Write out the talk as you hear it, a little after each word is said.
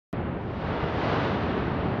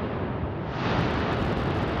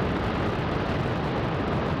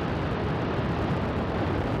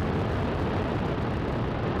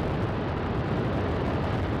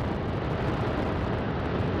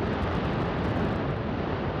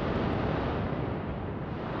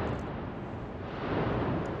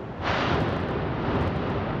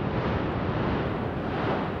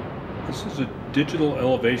This is a digital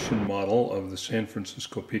elevation model of the San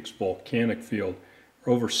Francisco Peaks volcanic field.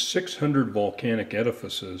 There are over 600 volcanic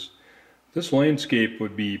edifices. This landscape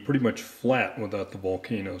would be pretty much flat without the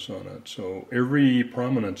volcanoes on it. So every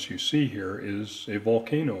prominence you see here is a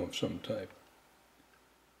volcano of some type.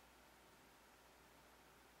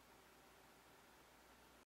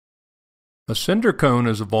 A cinder cone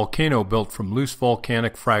is a volcano built from loose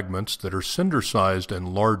volcanic fragments that are cinder-sized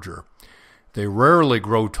and larger. They rarely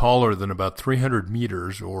grow taller than about 300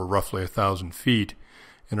 meters, or roughly 1,000 feet,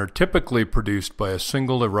 and are typically produced by a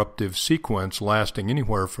single eruptive sequence lasting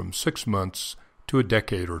anywhere from 6 months to a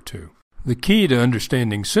decade or two. The key to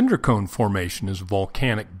understanding cinder cone formation is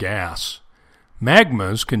volcanic gas.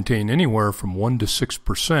 Magmas contain anywhere from 1 to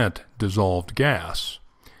 6% dissolved gas.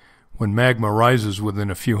 When magma rises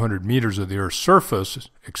within a few hundred meters of the Earth's surface,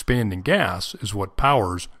 expanding gas is what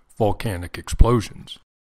powers volcanic explosions.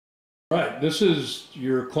 Right, this is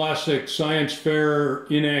your classic science fair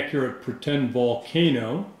inaccurate pretend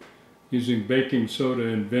volcano using baking soda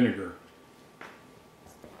and vinegar.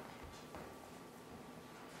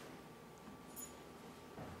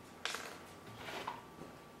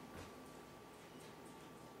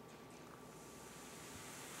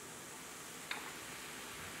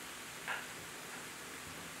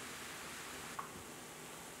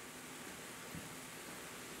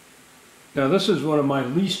 Now this is one of my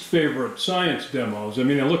least favorite science demos. I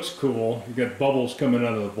mean, it looks cool. You've got bubbles coming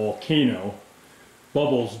out of the volcano.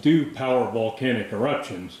 Bubbles do power volcanic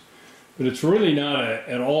eruptions, but it's really not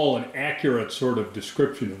at all an accurate sort of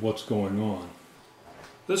description of what's going on.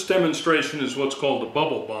 This demonstration is what's called a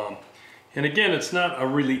bubble bomb. And again, it's not a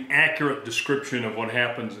really accurate description of what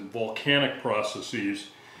happens in volcanic processes.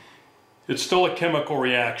 It's still a chemical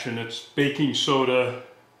reaction. It's baking soda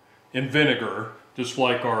and vinegar, just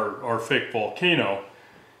like our fake volcano,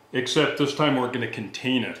 except this time we're going to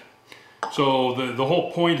contain it. So the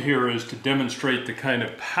whole point here is to demonstrate the kind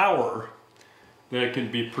of power that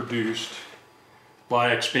can be produced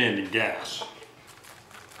by expanding gas.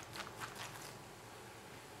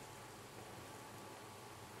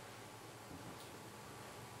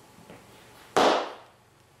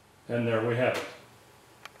 And there we have it.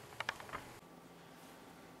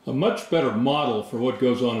 A much better model for what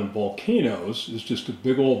goes on in volcanoes is just a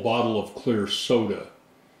big old bottle of clear soda.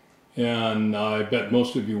 And I bet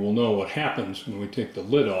most of you will know what happens when we take the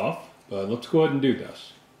lid off, but let's go ahead and do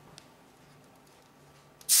this.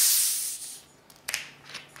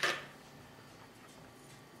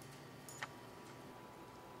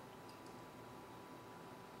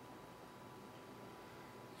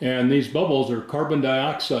 And these bubbles are carbon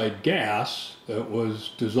dioxide gas that was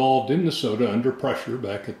dissolved in the soda under pressure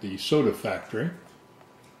back at the soda factory.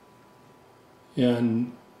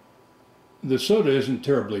 And the soda isn't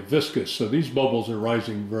terribly viscous, so these bubbles are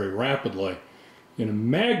rising very rapidly. In a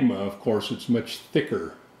magma, of course, it's much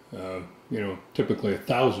thicker, typically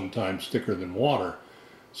 1,000 times thicker than water.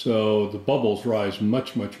 So the bubbles rise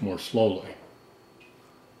much, much more slowly.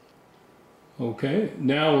 Okay,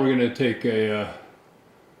 now we're going to take a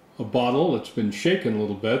bottle that's been shaken a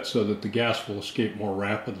little bit so that the gas will escape more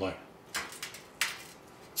rapidly.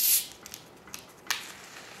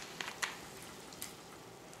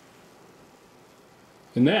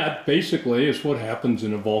 And that basically is what happens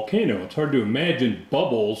in a volcano. It's hard to imagine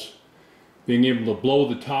bubbles being able to blow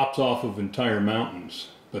the tops off of entire mountains,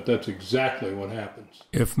 but that's exactly what happens.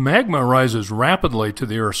 If magma rises rapidly to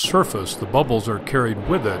the Earth's surface, the bubbles are carried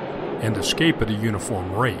with it and escape at a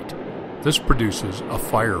uniform rate. This produces a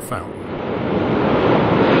fire fountain.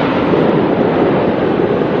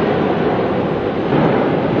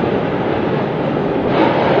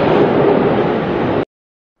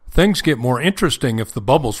 Things get more interesting if the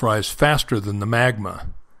bubbles rise faster than the magma.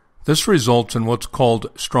 This results in what's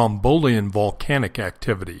called Strombolian volcanic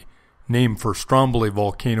activity, named for Stromboli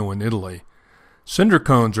volcano in Italy. Cinder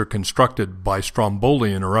cones are constructed by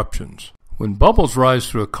Strombolian eruptions. When bubbles rise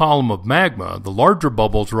through a column of magma, the larger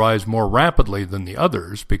bubbles rise more rapidly than the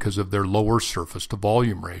others because of their lower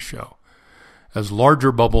surface-to-volume ratio. As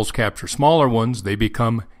larger bubbles capture smaller ones, they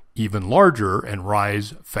become even larger and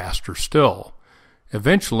rise faster still.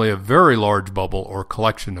 Eventually, a very large bubble or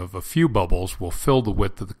collection of a few bubbles will fill the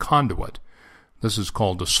width of the conduit. This is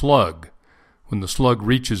called a slug. When the slug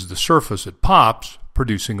reaches the surface, it pops,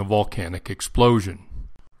 producing a volcanic explosion.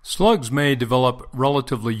 Slugs may develop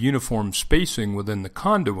relatively uniform spacing within the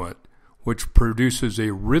conduit, which produces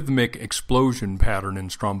a rhythmic explosion pattern in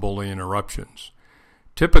Strombolian eruptions.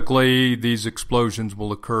 Typically, these explosions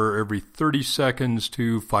will occur every 30 seconds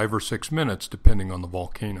to 5 or 6 minutes, depending on the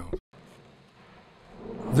volcano.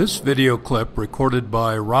 This video clip, recorded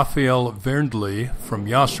by Raphael Verndli from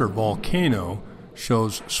Yasser Volcano,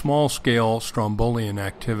 shows small-scale strombolian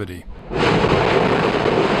activity.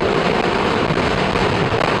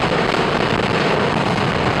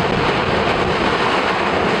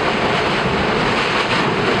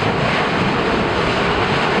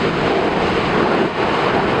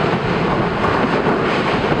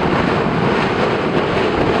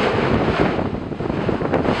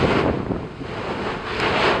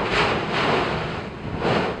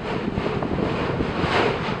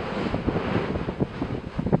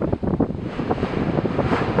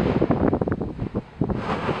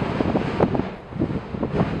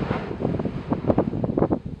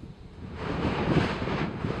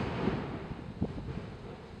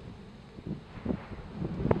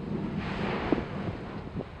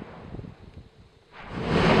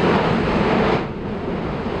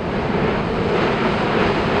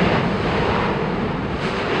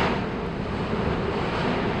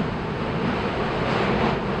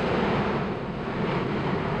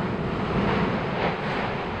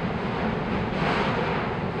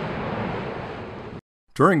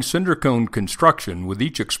 During cinder cone construction, with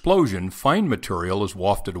each explosion, fine material is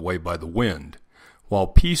wafted away by the wind, while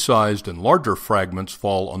pea-sized and larger fragments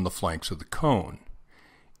fall on the flanks of the cone.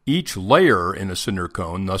 Each layer in a cinder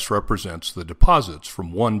cone thus represents the deposits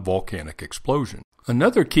from one volcanic explosion.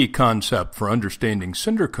 Another key concept for understanding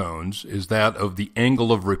cinder cones is that of the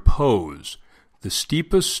angle of repose, the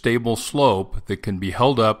steepest stable slope that can be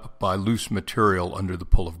held up by loose material under the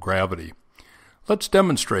pull of gravity. Let's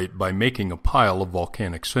demonstrate by making a pile of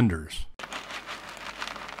volcanic cinders.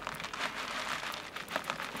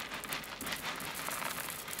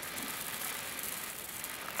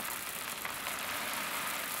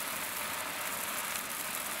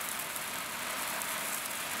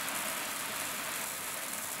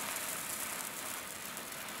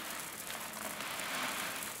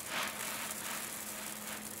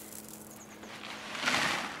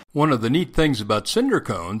 One of the neat things about cinder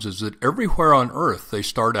cones is that everywhere on Earth they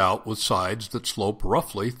start out with sides that slope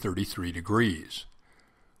roughly 33 degrees.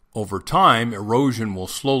 Over time, erosion will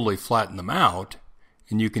slowly flatten them out,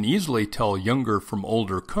 and you can easily tell younger from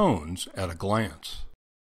older cones at a glance.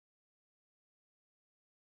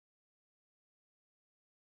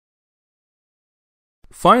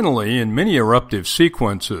 Finally, in many eruptive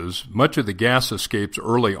sequences, much of the gas escapes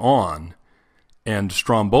early on, and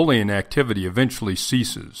strombolian activity eventually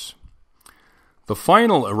ceases. The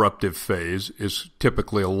final eruptive phase is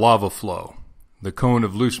typically a lava flow. The cone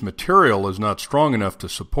of loose material is not strong enough to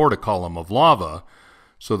support a column of lava,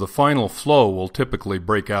 so the final flow will typically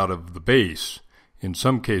break out of the base, in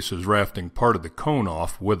some cases rafting part of the cone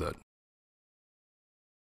off with it.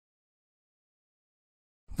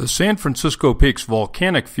 The San Francisco Peaks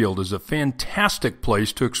volcanic field is a fantastic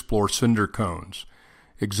place to explore cinder cones.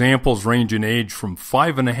 Examples range in age from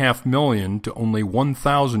 5.5 million to only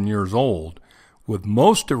 1,000 years old, with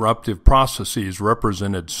most eruptive processes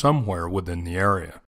represented somewhere within the area.